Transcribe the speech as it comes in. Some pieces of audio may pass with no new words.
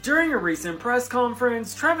During a recent press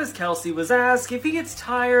conference, Travis Kelce was asked if he gets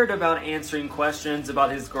tired about answering questions about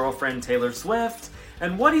his girlfriend Taylor Swift,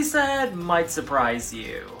 and what he said might surprise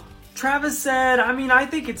you. Travis said, I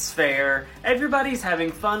think it's fair. Everybody's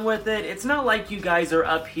having fun with it. It's not like you guys are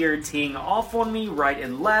up here teeing off on me right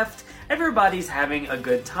and left. Everybody's having a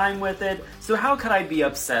good time with it, so how could I be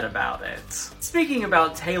upset about it? Speaking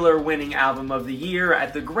about Taylor winning Album of the Year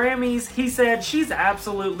at the Grammys, he said she's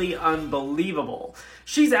absolutely unbelievable.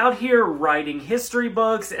 She's out here writing history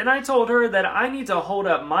books, and I told her that I need to hold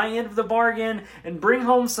up my end of the bargain and bring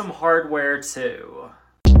home some hardware too.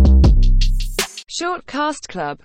 Short Cast Club